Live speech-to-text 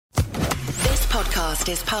podcast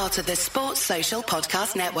is part of the Sports Social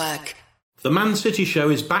Podcast Network. The Man City Show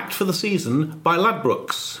is backed for the season by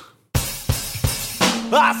Ladbrokes.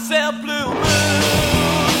 I said blue moon,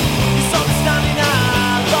 the sun is standing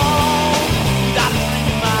alone. Got a dream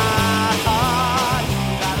in my heart,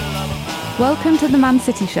 got a love of mine. Welcome to the Man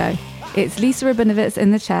City Show. It's Lisa Rabinowitz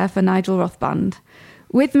in the chair for Nigel Rothband.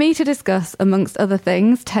 With me to discuss, amongst other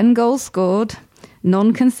things, 10 goals scored,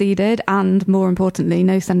 none conceded, and more importantly,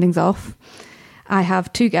 no sendings off. I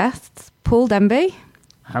have two guests, Paul Denby.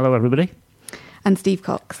 Hello, everybody. And Steve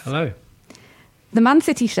Cox. Hello. The Man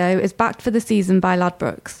City Show is backed for the season by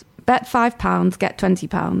Ladbrokes. Bet £5, get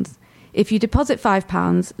 £20. If you deposit £5,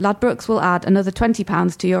 Ladbrokes will add another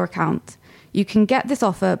 £20 to your account. You can get this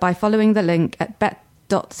offer by following the link at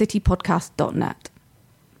bet.citypodcast.net.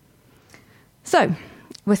 So,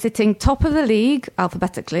 we're sitting top of the league,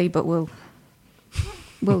 alphabetically, but we'll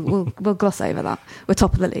gloss over that. We're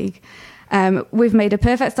top of the league. We've made a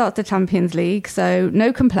perfect start to Champions League, so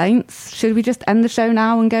no complaints. Should we just end the show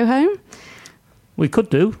now and go home? We could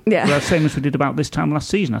do. Yeah. Well, same as we did about this time last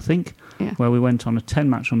season, I think, where we went on a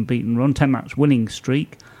 10-match unbeaten run, 10-match winning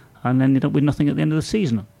streak, and ended up with nothing at the end of the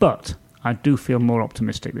season. But I do feel more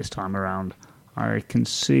optimistic this time around. I can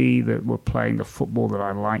see that we're playing the football that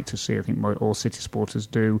I like to see. I think all City supporters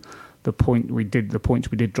do. The points we did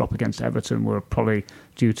drop against Everton were probably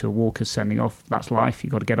due to Walker sending off. That's life.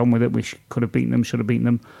 You've got to get on with it. We could have beaten them, should have beaten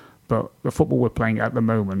them. But the football we're playing at the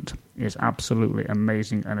moment is absolutely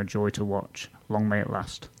amazing and a joy to watch. Long may it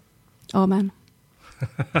last. Amen.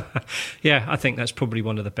 Yeah, I think that's probably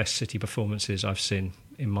one of the best City performances I've seen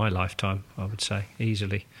in my lifetime, I would say,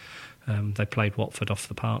 easily. They played Watford off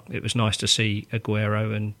the park. It was nice to see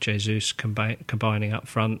Aguero and Jesus combining up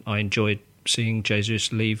front. I enjoyed seeing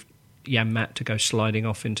Jesus leave Janmaat to go sliding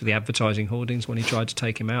off into the advertising hoardings when he tried to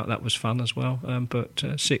take him out. That was fun as well. But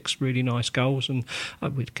 6 really nice goals, and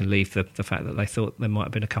we can leave the fact that they thought there might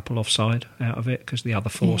have been a couple offside out of it, because the other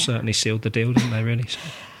 4 certainly sealed the deal, didn't they, really? So.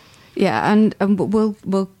 Yeah, and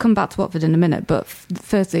we'll come back to Watford in a minute, but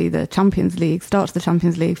firstly, the Champions League, start to the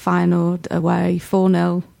Champions League, Feyenoord away,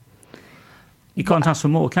 4-0. You can't ask for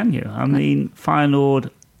more, can you? I mean, Feyenoord,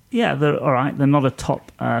 yeah, they're all right. They're not a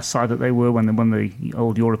top side that they were when they won the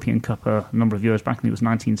old European Cup a number of years back, and it was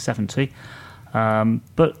 1970.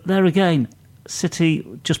 But there again, City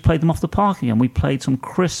just played them off the park again. We played some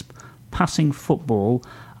crisp passing football,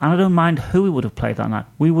 and I don't mind who we would have played that night.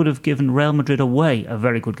 We would have given Real Madrid away a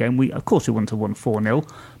very good game. Of course, we wouldn't have won 4-0,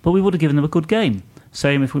 but we would have given them a good game.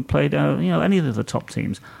 Same if we played any of the top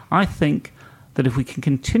teams. I think that if we can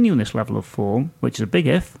continue in this level of form, which is a big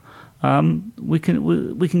if, we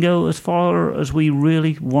can go as far as we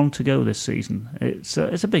really want to go this season. It's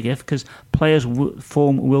a big if, because players'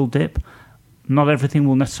 form will dip. Not everything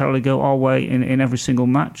will necessarily go our way in every single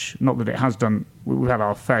match. Not that it has done. We've had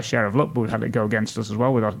our fair share of luck, but we've had it go against us as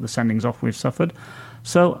well with the sendings off we've suffered.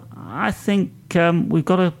 So I think we've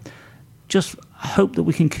got to just hope that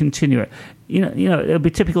we can continue it. You know, it'll be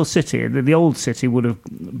typical City. The old City would have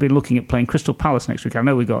been looking at playing Crystal Palace next week. I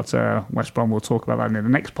know we got West Brom. We'll talk about that in the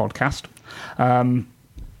next podcast.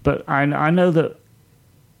 But I know that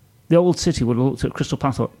the old City would have looked at Crystal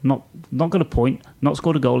Palace, not got a point, not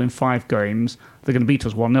scored a goal in 5 games. They're going to beat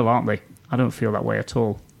us 1-0, aren't they? I don't feel that way at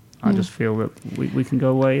all. I just feel that we can go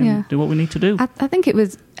away and do what we need to do. I think it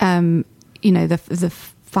was, the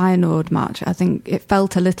Feyenoord match. I think it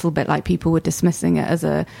felt a little bit like people were dismissing it as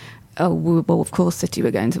well, of course City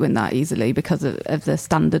were going to win that easily because of the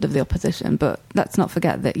standard of the opposition. But let's not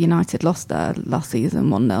forget that United lost there last season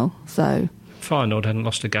 1-0. So Feyenoord hadn't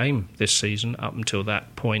lost a game this season up until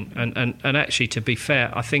that point. And actually, to be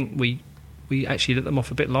fair, I think we actually let them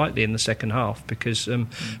off a bit lightly in the second half, because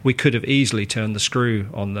we could have easily turned the screw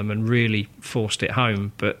on them and really forced it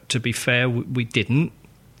home. But to be fair, we didn't.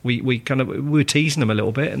 We were teasing them a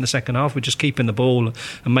little bit in the second half. We're just keeping the ball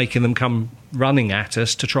and making them come running at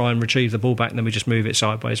us to try and retrieve the ball back, and then we just move it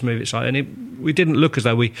sideways. And we didn't look as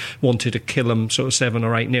though we wanted to kill them sort of 7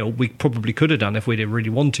 or 8-0. We probably could have done if we'd really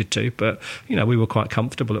wanted to, but we were quite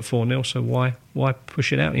comfortable at 4-0. So why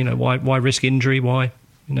push it out? Why risk injury? Why?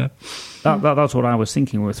 That's what I was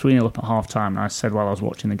thinking. We were 3-0 up at half-time, and I said while I was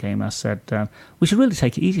watching the game, I said, we should really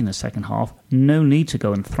take it easy in the second half. No need to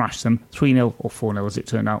go and thrash them. 3-0 or 4-0, as it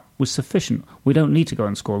turned out, was sufficient. We don't need to go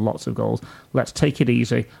and score lots of goals. Let's take it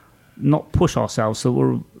easy, not push ourselves, so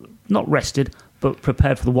we're not rested, but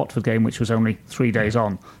prepared for the Watford game, which was only 3 days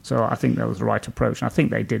on. So I think that was the right approach, and I think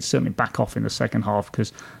they did certainly back off in the second half,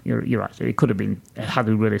 because you're right, it could have been, had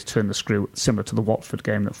we really turned the screw, similar to the Watford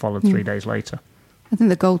game that followed 3 days later. I think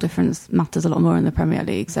the goal difference matters a lot more in the Premier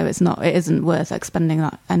League, so it isn't worth expending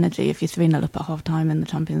that energy if you're 3-0 up at half time in the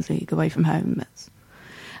Champions League away from home.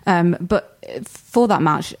 But for that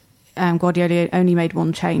match, Guardiola only made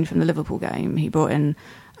one change from the Liverpool game. He brought in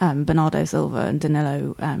Bernardo Silva, and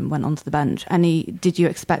Danilo went onto the bench. Did you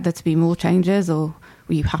expect there to be more changes, or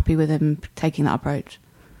were you happy with him taking that approach?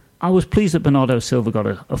 I was pleased that Bernardo Silva got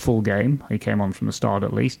a full game. He came on from the start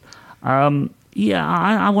at least. I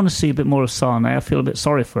want to see a bit more of Sane. I feel a bit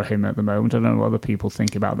sorry for him at the moment. I don't know what other people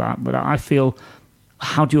think about that, but I feel,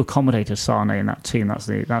 how do you accommodate a Sane in that team? That's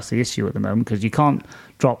the issue at the moment, because you can't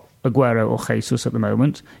drop Aguero or Jesus at the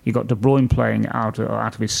moment. You've got De Bruyne playing out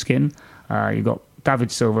of his skin. You've got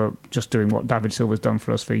David Silva just doing what David Silva's done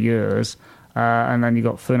for us for years. And then you've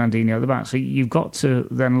got Fernandinho at the back. So you've got to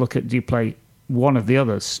then look at, do you play one of the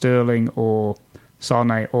others, Sterling or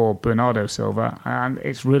Sane or Bernardo Silva? And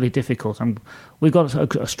it's really difficult. We've got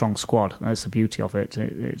a strong squad. That's the beauty of it.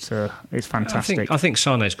 It's fantastic. I think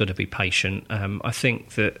Sane's got to be patient. I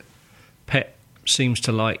think that Pep seems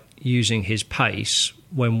to like using his pace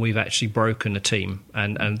when we've actually broken a team,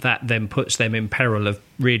 and that then puts them in peril of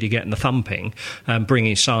really getting the thumping,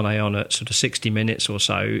 bringing Sane on at sort of 60 minutes or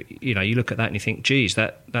so. You know, you look at that and you think, geez,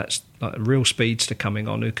 that's like a real speedster coming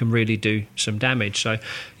on who can really do some damage. So,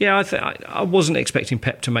 yeah, I wasn't expecting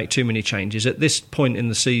Pep to make too many changes. At this point in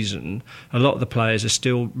the season, a lot of the players are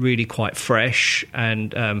still really quite fresh,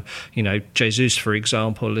 and, Jesus, for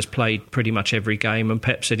example, has played pretty much every game, and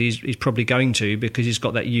Pep said he's probably going to, because he's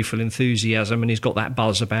got that youthful enthusiasm and he's got that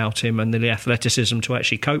buzz about him and the athleticism to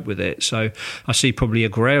actually cope with it. So I see probably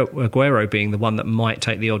Aguero being the one that might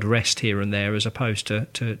take the odd rest here and there, as opposed to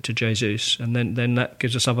Jesus, and then that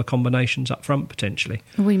gives us other combinations up front potentially.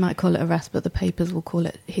 We might call it a rest, but the papers will call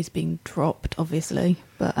it he's being dropped, obviously.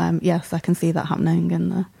 But yes, I can see that happening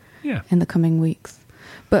in the coming weeks.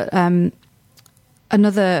 But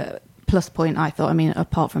another plus point, I thought,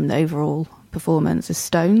 apart from the overall performance, is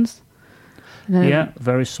Stones. Yeah,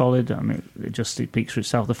 very solid. It speaks for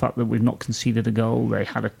itself. The fact that we've not conceded a goal. They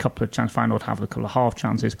had a couple of chances. Feyenoord had a couple of half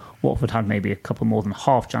chances. Watford had maybe a couple more than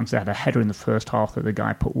half chances. They had a header in the first half that the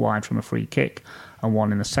guy put wide from a free kick, and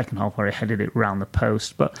one in the second half where he headed it round the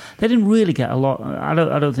post. But they didn't really get a lot. I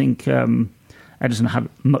don't think Ederson had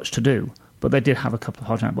much to do, but they did have a couple of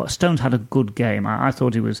hard chances. But Stones had a good game. I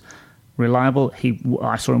thought he was reliable.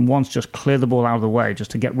 I saw him once just clear the ball out of the way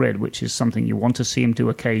just to get rid, which is something you want to see him do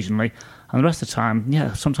occasionally. And the rest of the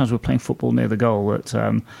time, sometimes we're playing football near the goal that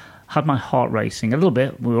had my heart racing a little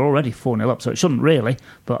bit. We were already 4-0 up, so it shouldn't really.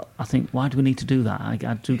 But I think, why do we need to do that? I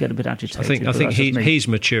do get a bit agitated. I think he's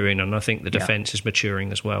maturing, and I think the defence is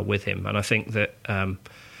maturing as well with him. And I think that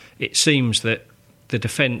it seems that the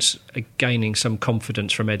defence are gaining some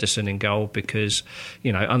confidence from Ederson in goal, because,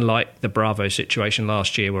 unlike the Bravo situation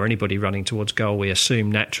last year where anybody running towards goal, we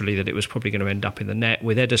assumed naturally that it was probably going to end up in the net.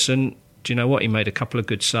 With Ederson, do you know what? He made a couple of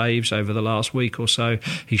good saves over the last week or so.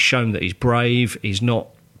 He's shown that he's brave. He's not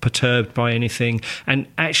perturbed by anything. And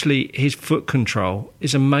actually, his foot control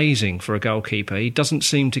is amazing for a goalkeeper. He doesn't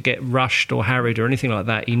seem to get rushed or harried or anything like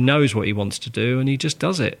that. He knows what he wants to do, and he just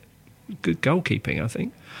does it. Good goalkeeping, I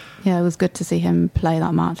think. Yeah, it was good to see him play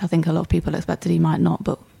that match. I think a lot of people expected he might not,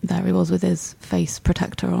 but there he was with his face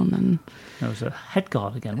protector on. And there was a head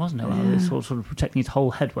guard again, wasn't it? Yeah. Sort of protecting his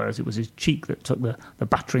whole head, whereas it was his cheek that took the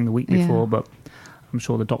battering the week before. But I'm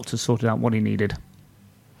sure the doctors sorted out what he needed.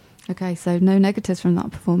 Okay, so no negatives from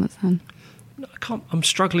that performance then? I'm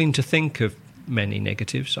struggling to think of many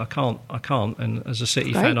negatives. I can't. And as a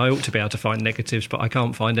City fan, I ought to be able to find negatives, but I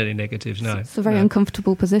can't find any negatives. No, it's a very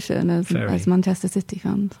uncomfortable position as Manchester City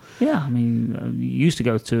fans. Yeah, you used to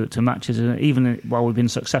go to matches, even while we've been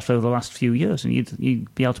successful over the last few years, and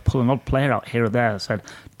you'd be able to pull an odd player out here or there that said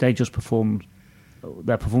they just performed.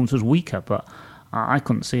 Their performance was weaker, but I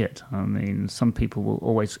couldn't see it. Some people will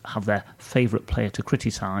always have their favourite player to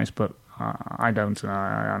criticise, but I don't,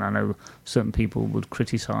 and I know certain people would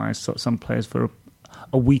criticise some players for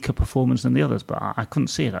a weaker performance than the others, but I couldn't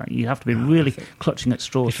see it. You have to be really clutching at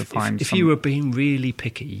straws to find. If you were being really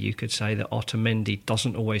picky, you could say that Otamendi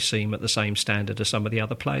doesn't always seem at the same standard as some of the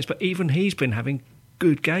other players, but even he's been having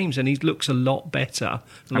good games, and he looks a lot better,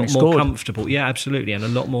 a lot more comfortable. Yeah, absolutely, and a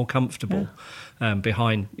lot more comfortable.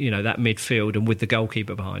 Behind that midfield and with the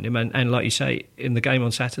goalkeeper behind him, and like you say, in the game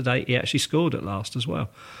on Saturday, he actually scored at last as well.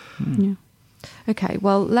 Yeah. Okay,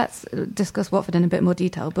 well, let's discuss Watford in a bit more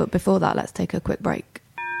detail, but before that, let's take a quick break.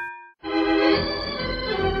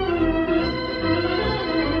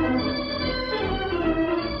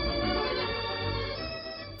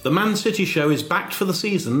 The Man City Show is backed for the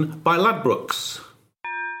season by Ladbrokes.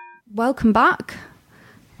 Welcome back.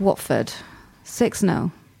 Watford,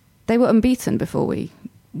 6-0. They were unbeaten before we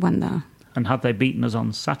went there. And had they beaten us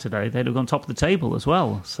on Saturday, they'd have gone top of the table as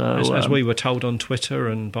well. So, as we were told on Twitter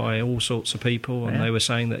and by all sorts of people, and Yeah. they were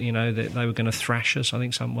saying that that they were going to thrash us. I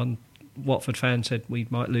think someone Watford fan said we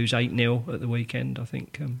might lose 8-0 at the weekend. I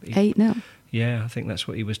think 8-0. Yeah, I think that's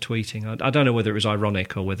what he was tweeting. I don't know whether it was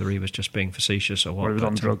ironic or whether he was just being facetious or what. or he was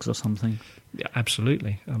on but, drugs or something. Yeah,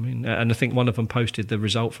 absolutely. I mean, and I think one of them posted the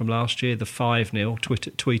result from last year, the 5-0,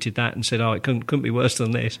 tweeted that and said, "Oh, it couldn't be worse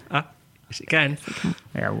than this." Yes, it can.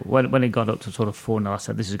 Yeah, when it got up to sort of 4-0, I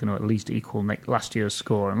said this is going to at least equal last year's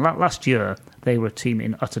score. And last year, they were a team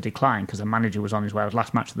in utter decline because the manager was on his way. It was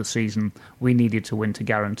last match of the season. We needed to win to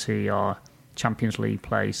guarantee our Champions League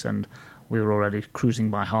place, and we were already cruising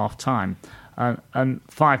by half-time. And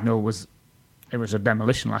 5-0 was a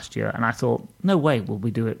demolition last year, and I thought, no way will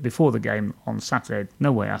we do it before the game on Saturday.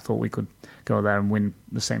 No way I thought we could go there and win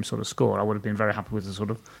the same sort of score. I would have been very happy with a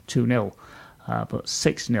sort of 2-0. But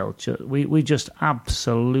 6-0, we just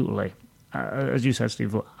absolutely, as you said,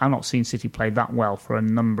 Steve, I've not seen City play that well for a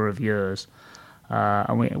number of years.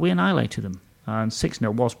 And we annihilated them. And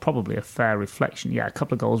 6-0 was probably a fair reflection. Yeah, a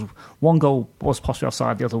couple of goals. One goal was possibly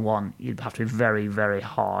offside, the other one, you'd have to be very, very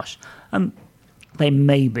harsh. And they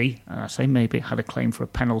maybe, and I say maybe, had a claim for a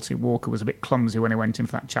penalty. Walker was a bit clumsy when he went in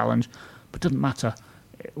for that challenge. But it doesn't matter.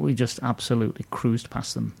 We just absolutely cruised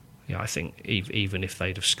past them. Yeah, I think even if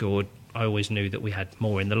they'd have scored, I always knew that we had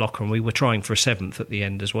more in the locker, and we were trying for a 7th at the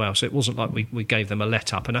end as well. So it wasn't like we gave them a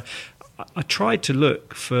let-up. And I tried to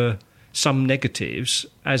look for some negatives,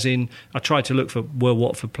 as in I tried to look for, were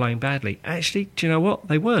Watford playing badly? Actually, do you know what?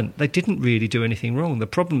 They weren't. They didn't really do anything wrong. The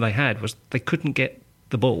problem they had was they couldn't get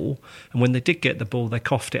the ball, and when they did get the ball, they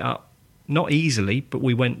coughed it up. Not easily, but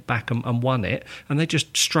we went back and won it, and they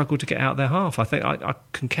just struggled to get out their half. I think I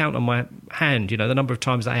can count on my hand, the number of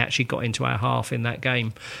times they actually got into our half in that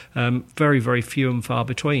game. Very, very few and far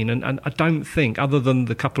between. And I don't think, other than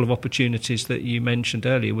the couple of opportunities that you mentioned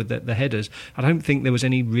earlier with the headers, I don't think there was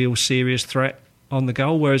any real serious threat on the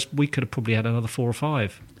goal, whereas we could have probably had another 4 or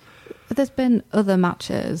 5. But there's been other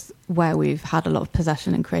matches where we've had a lot of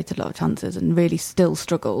possession and created a lot of chances and really still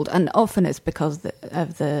struggled. And often it's because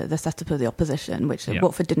of the setup of the opposition, which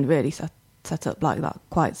Watford didn't really set up like that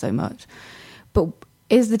quite so much. But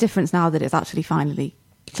is the difference now that it's actually finally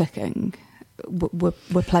clicking?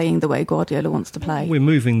 We're playing the way Guardiola wants to play. We're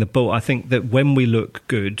moving the ball. I think that when we look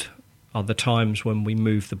good are the times when we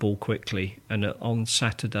move the ball quickly. And on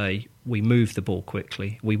Saturday, we moved the ball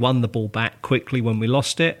quickly. We won the ball back quickly when we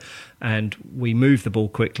lost it, and we moved the ball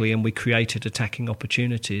quickly, and we created attacking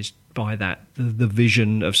opportunities by that. The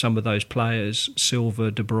vision of some of those players,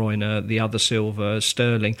 Silva, De Bruyne, the other Silva,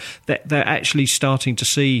 Sterling, they're actually starting to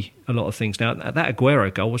see a lot of things now. That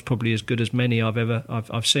Aguero goal was probably as good as many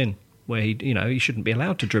I've seen, where he shouldn't be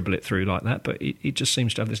allowed to dribble it through like that, but he just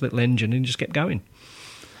seems to have this little engine and he just kept going.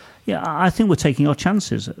 Yeah, I think we're taking our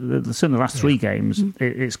chances. Certainly the last 3 games,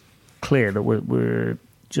 it's clear that we're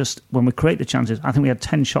just, when we create the chances, I think we had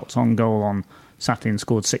 10 shots on goal on Saturday and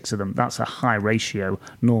scored 6 of them. That's a high ratio.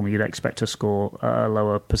 Normally you'd expect to score a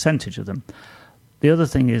lower percentage of them. The other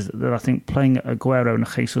thing is that I think playing Aguero and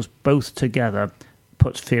Jesus both together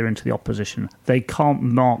puts fear into the opposition. They can't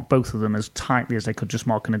mark both of them as tightly as they could just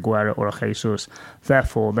mark an Aguero or a Jesus.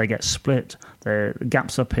 Therefore, they get split. The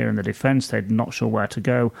gaps up here in the defence, they're not sure where to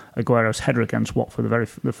go. Aguero's header against Watford,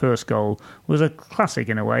 the first goal, was a classic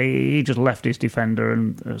in a way. He just left his defender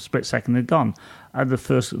and a split second had gone. And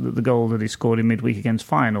the goal that he scored in midweek against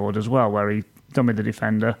Feyenoord as well, where he dummied the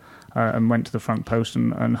defender and went to the front post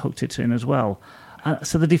and hooked it in as well.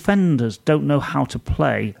 So the defenders don't know how to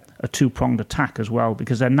play a 2-pronged attack as well,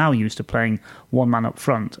 because they're now used to playing one man up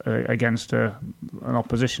front against an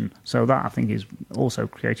opposition. So that, I think, is also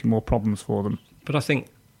creating more problems for them. But I think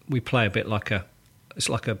we play a bit like it's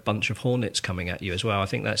like a bunch of hornets coming at you as well. I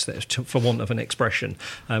think that's for want of an expression.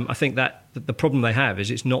 I think that the problem they have is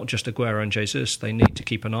it's not just Aguero and Jesus they need to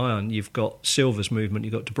keep an eye on. You've got Silva's movement,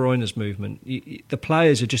 you've got De Bruyne's movement. The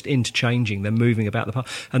players are just interchanging, they're moving about the park.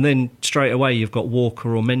 And then straight away you've got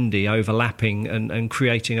Walker or Mendy overlapping and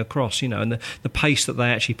creating a cross, and the pace that they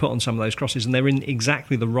actually put on some of those crosses, and they're in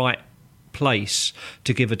exactly the right place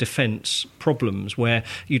to give a defence problems, where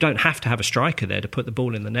you don't have to have a striker there to put the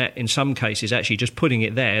ball in the net. In some cases, actually just putting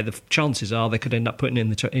it there, the chances are they could end up putting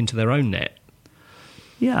it into their own net.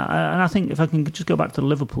 Yeah, and I think if I can just go back to the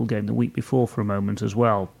Liverpool game the week before for a moment as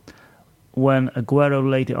well, when Aguero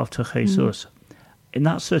laid it off to Jesus, in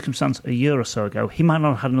that circumstance a year or so ago, he might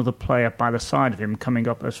not have had another player by the side of him coming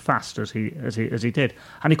up as fast as he did,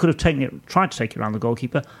 and he could have tried to take it around the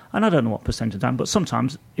goalkeeper, and I don't know what percent of time, but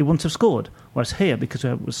sometimes he wouldn't have scored. Whereas here, because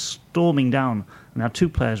it was storming down and had 2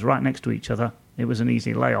 players right next to each other, it was an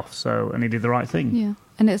easy layoff. And he did the right thing. Yeah,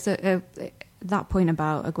 and it's that point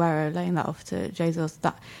about Aguero laying that off to Jesus.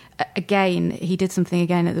 That again, he did something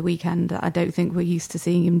again at the weekend that I don't think we're used to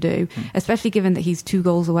seeing him do, especially given that he's 2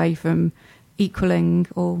 goals away from equaling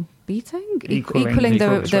or beating equaling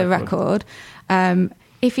the record.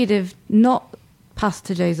 If he'd have not passed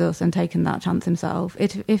to Jesus and taken that chance himself,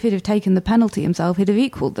 if he'd have taken the penalty himself, he'd have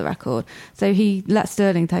equalled the record. So he let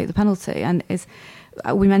Sterling take the penalty, and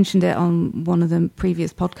we mentioned it on one of the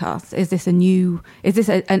previous podcasts. Is this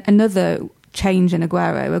another change in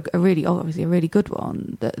Aguero, obviously a really good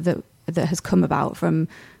one that has come about from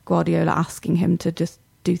Guardiola asking him to just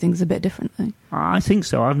do things a bit differently? I think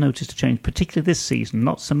so. I've noticed a change, particularly this season,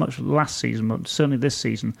 not so much last season, but certainly this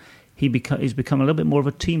season. He's become a little bit more of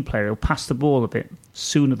a team player. He'll pass the ball a bit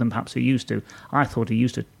sooner than perhaps he used to. I thought he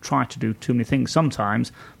used to try to do too many things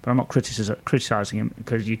sometimes, but I'm not criticising him,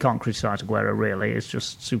 because you can't criticise Aguero, really. It's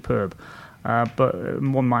just superb. But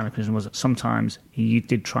one minor criticism was that sometimes he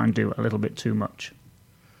did try and do a little bit too much.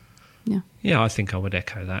 Yeah, I think I would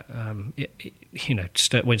echo that.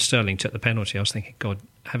 When Sterling took the penalty, I was thinking, God,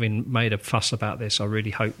 having made a fuss about this, I really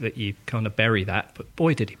hope that you kind of bury that. But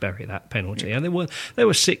boy, did he bury that penalty. Yeah. And there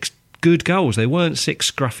were 6 good goals. They weren't 6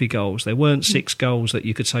 scruffy goals. They weren't 6 goals that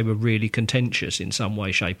you could say were really contentious in some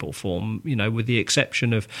way, shape or form. With the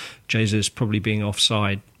exception of Jesus probably being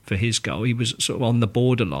offside for his goal. He was sort of on the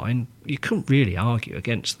borderline. You couldn't really argue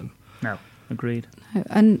against them. No. Agreed.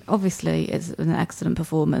 And obviously it's an excellent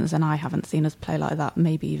performance, and I haven't seen us play like that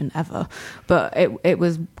maybe even ever, but it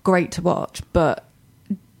was great to watch. But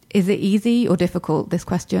is it easy or difficult, this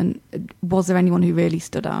question? Was there anyone who really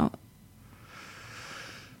stood out?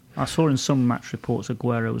 I saw in some match reports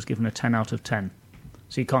Aguero was given a 10 out of 10,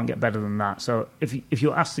 so you can't get better than that. So if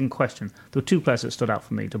you're asking question, there were 2 players that stood out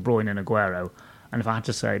for me, De Bruyne and Aguero, and if I had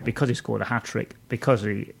to say, because he scored a hat-trick, because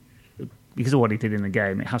of what he did in the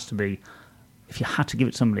game, it has to be. If you had to give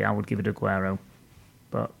it to somebody, I would give it Aguero.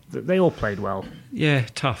 But they all played well. Yeah,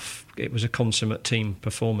 tough. It was a consummate team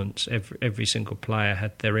performance. Every single player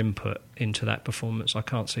had their input into that performance. I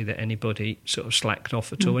can't see that anybody sort of slacked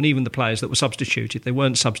off at all. And even the players that were substituted, they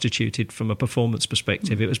weren't substituted from a performance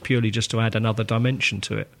perspective. It was purely just to add another dimension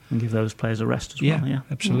to it. And give those players a rest as well. Yeah,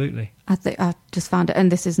 absolutely. I just found it, and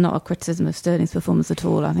this is not a criticism of Sterling's performance at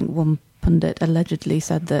all. I think one pundit allegedly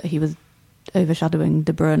said that he was overshadowing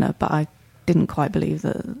De Bruyne, but I didn't quite believe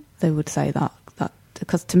that they would say that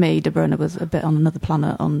because to me De Bruyne was a bit on another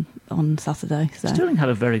planet on Saturday. So. Sterling had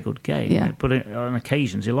a very good game, but on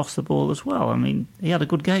occasions he lost the ball as well. I mean, he had a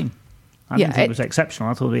good game. I didn't think it was exceptional.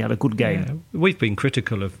 I thought he had a good game. Yeah. We've been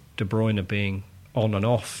critical of De Bruyne being on and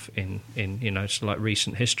off in like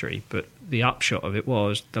recent history, but the upshot of it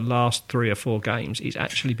was the last 3 or 4 games he's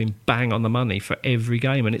actually been bang on the money for every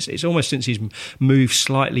game, and it's almost since he's moved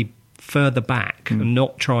slightly further back and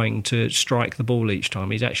not trying to strike the ball each time.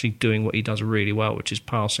 He's actually doing what he does really well, which is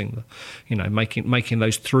passing, making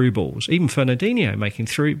those through balls. Even Fernandinho making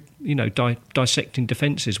through, dissecting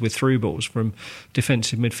defences with through balls from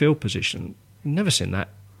defensive midfield position. Never seen that.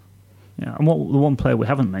 Yeah, and the one player we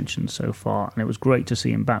haven't mentioned so far, and it was great to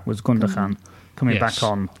see him back, was Gundogan coming back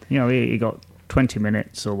on. He got 20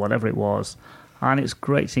 minutes or whatever it was. And it's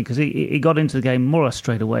great to see, because he got into the game more or less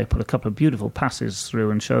straight away, put a couple of beautiful passes through,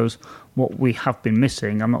 and shows what we have been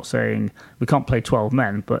missing. I'm not saying we can't play 12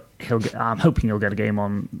 men, but I'm hoping he'll get a game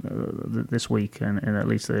on this week, and at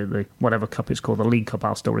least the whatever cup it's called, the League Cup,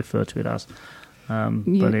 I'll still refer to it as.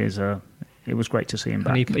 But it was great to see him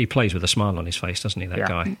back. And he plays with a smile on his face, doesn't he, that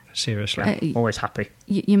guy? Seriously. Always happy.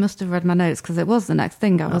 You must have read my notes, because it was the next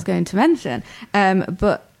thing I was going to mention.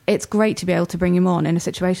 But it's great to be able to bring him on in a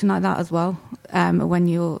situation like that as well, when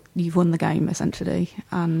you've won the game essentially,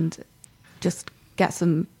 and just get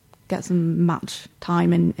some match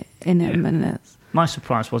time in him. And it's... My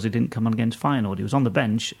surprise was he didn't come on against Feyenoord. He was on the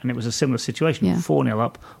bench, and it was a similar situation. 4-0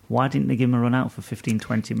 up. Why didn't they give him a run out for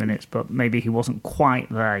 15-20 minutes? But maybe he wasn't quite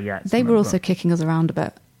there yet. They were also kicking us around a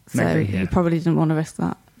bit, so he probably didn't want to risk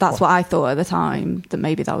that. That's what I thought at the time, that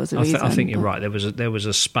maybe that was the reason. I think you're right. There was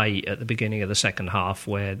a spate at the beginning of the second half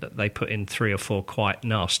where they put in 3 or 4 quite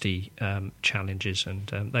nasty challenges, and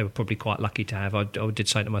they were probably quite lucky to have. I did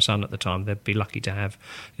say to my son at the time, they'd be lucky to have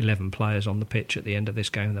 11 players on the pitch at the end of this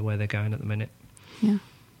game, the way they're going at the minute. Yeah.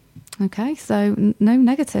 Okay, so no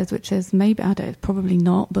negatives, which is probably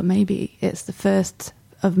not, but maybe it's the first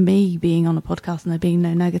of me being on a podcast and there being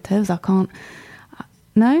no negatives.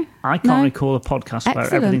 No? I can't recall a podcast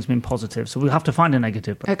where everything's been positive, so we'll have to find a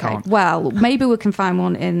negative, but okay. I can't. Well, maybe we can find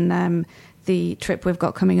one in the trip we've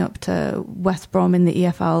got coming up to West Brom in the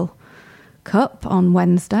EFL Cup on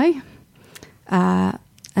Wednesday.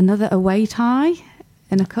 Another away tie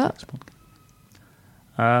in a cup.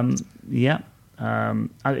 Yeah.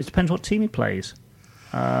 It depends what team he plays.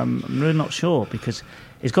 I'm really not sure, because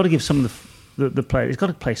he's got to give some of the players. He's got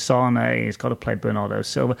to play Sane. He's got to play Bernardo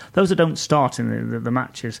Silva. Those that don't start in the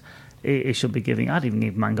matches, he should be giving. I'd even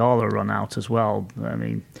give Mangala a run out as well. I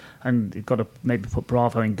mean, and you've got to maybe put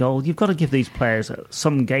Bravo in goal. You've got to give these players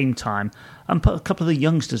some game time and put a couple of the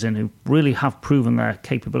youngsters in who really have proven their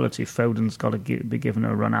capability. Foden's got to be given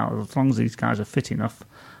a run out. As long as these guys are fit enough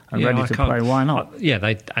and ready to play, why not?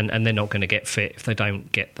 They're not going to get fit if they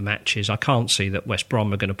don't get the matches. I can't see that West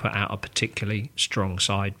Brom are going to put out a particularly strong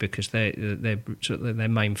side, because their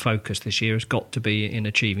main focus this year has got to be in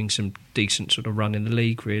achieving some decent sort of run in the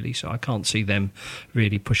league, really. So I can't see them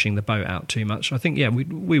really pushing the boat out too much. So I think,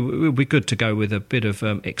 we'll be good to go with a bit of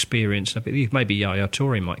experience. Maybe Yaya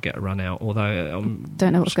Toure might get a run out, although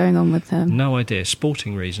don't know what's going on with him. No idea.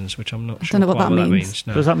 Sporting reasons, which I'm not sure. Don't know what that means.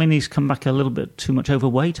 No. Does that mean he's come back a little bit too much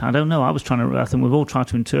overweight? I don't know. I think we've all tried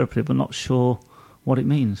to interpret it, but not sure what it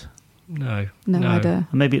means. No idea.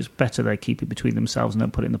 And maybe it's better they keep it between themselves and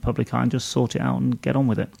don't put it in the public eye and just sort it out and get on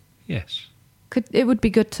with it. Yes. It would be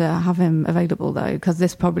good to have him available, though, because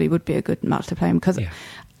this probably would be a good match to play him, because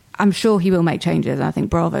I'm sure he will make changes, and I think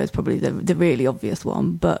Bravo is probably the really obvious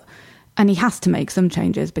one, and he has to make some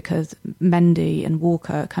changes because Mendy and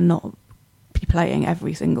Walker cannot be playing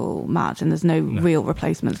every single match, and there's no real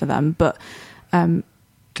replacement for them. But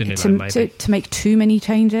to make too many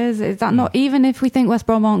changes, is that not, even if we think West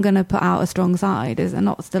Brom aren't going to put out a strong side, is there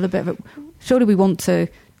not still a bit of a... Surely we want to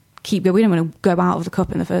keep... We don't want to go out of the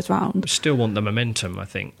cup in the first round. We still want the momentum, I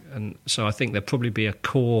think. And so I think there'll probably be a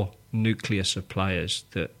core nucleus of players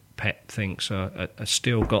that Pep thinks are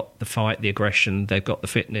still got the fight, the aggression, they've got the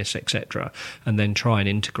fitness, etc., and then try and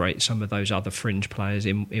integrate some of those other fringe players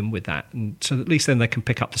in with that, and so at least then they can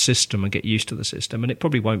pick up the system and get used to the system, and it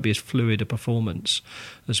probably won't be as fluid a performance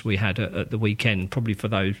as we had at the weekend, probably for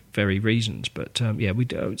those very reasons. But we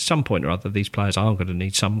do, at some point or other, these players are going to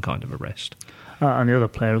need some kind of a rest. And the other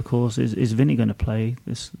player, of course, is Vinny going to play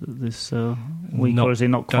this week, or is he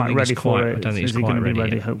not quite ready for it? Is he going to be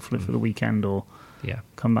ready, hopefully, for the weekend, or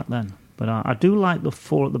come back then? But I do like the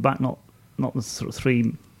four at the back, not the sort of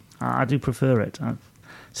three. I do prefer it.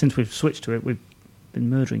 Since we've switched to it, we've been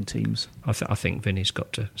murdering teams. I think Vinny's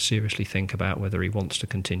got to seriously think about whether he wants to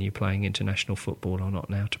continue playing international football or not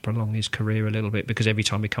now, to prolong his career a little bit, because every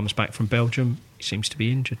time he comes back from Belgium, he seems to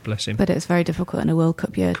be injured, bless him. But it's very difficult in a World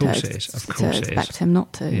Cup year to expect him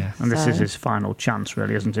not to. Yeah. And this is his final chance,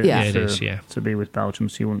 really, isn't it? Yeah, it is, yeah. To be with Belgium,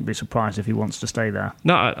 so you wouldn't be surprised if he wants to stay there.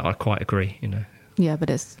 No, I quite agree, Yeah, but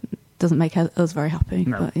it doesn't make us very happy.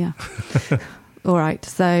 No. But yeah. All right,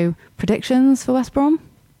 so predictions for West Brom?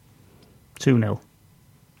 2-0.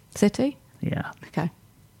 City? Yeah. Okay.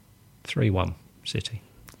 3-1 City.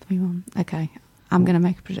 3-1. Okay. I'm going to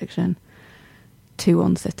make a prediction.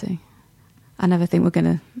 2-1 City. I never think we're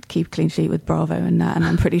going to keep clean sheet with Bravo in that, and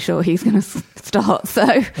I'm pretty sure he's going to start.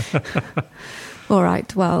 So, all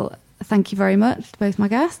right. Well, thank you very much to both my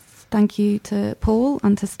guests. Thank you to Paul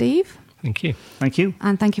and to Steve. Thank you. Thank you.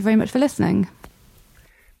 And thank you very much for listening.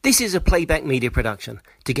 This is a Playback Media production.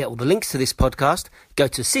 To get all the links to this podcast, go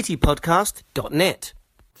to citypodcast.net.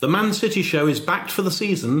 The Man City Show is backed for the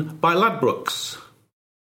season by Ladbrokes.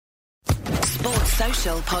 Sports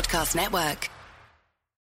Social Podcast Network.